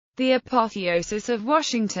The Apotheosis of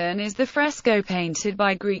Washington is the fresco painted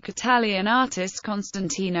by Greek-Italian artist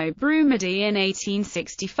Constantino Brumidi in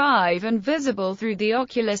 1865 and visible through the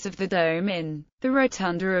oculus of the dome in the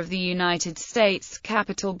rotunda of the United States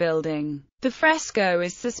Capitol building. The fresco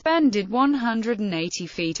is suspended 180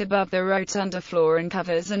 feet above the rotunda floor and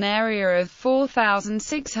covers an area of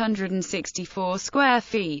 4,664 square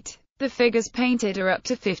feet. The figures painted are up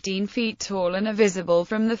to 15 feet tall and are visible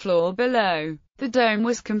from the floor below. The dome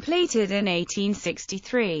was completed in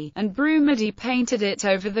 1863, and Brumidi painted it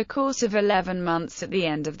over the course of 11 months at the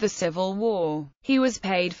end of the Civil War. He was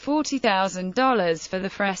paid $40,000 for the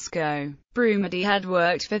fresco. Brumidi had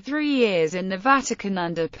worked for 3 years in the Vatican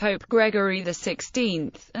under Pope Gregory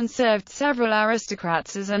XVI, and served several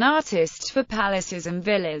aristocrats as an artist for palaces and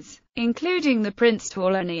villas, including the Prince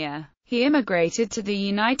Torlonia. He immigrated to the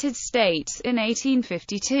United States in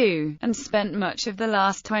 1852, and spent much of the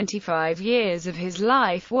last 25 years of his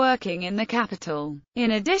life working in the Capitol.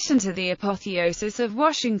 In addition to the Apotheosis of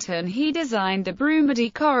Washington, he designed the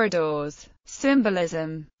Brumidi corridors.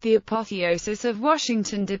 Symbolism. The Apotheosis of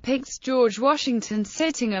Washington depicts George Washington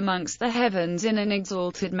sitting amongst the heavens in an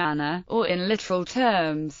exalted manner, or in literal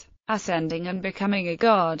terms, ascending and becoming a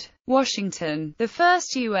god. Washington, the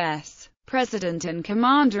first U.S. President and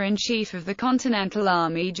Commander-in-Chief of the Continental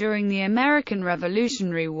Army during the American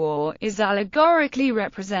Revolutionary War, is allegorically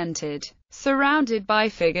represented, surrounded by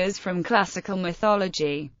figures from classical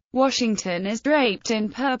mythology. Washington is draped in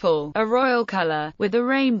purple, a royal color, with a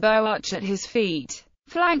rainbow arch at his feet,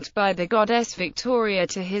 flanked by the goddess Victoria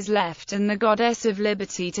to his left and the goddess of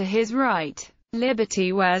liberty to his right.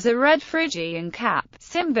 Liberty wears a red Phrygian cap,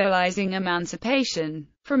 symbolizing emancipation,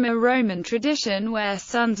 from a Roman tradition where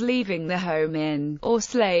sons leaving the home in, or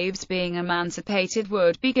slaves being emancipated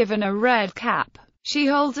would be given a red cap. She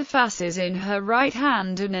holds a fasces in her right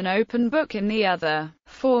hand and an open book in the other,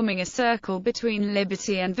 forming a circle between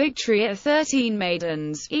liberty and victory are 13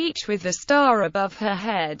 maidens, each with the star above her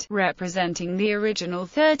head, representing the original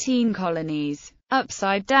 13 colonies.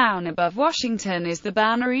 Upside down above Washington is the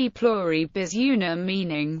banner E pluribus unum,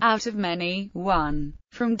 meaning, out of many, one.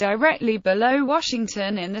 From directly below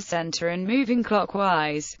Washington in the center and moving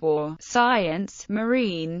clockwise, war, science,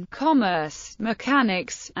 marine, commerce,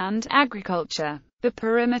 mechanics, and agriculture. The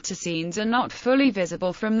perimeter scenes are not fully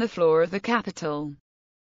visible from the floor of the Capitol.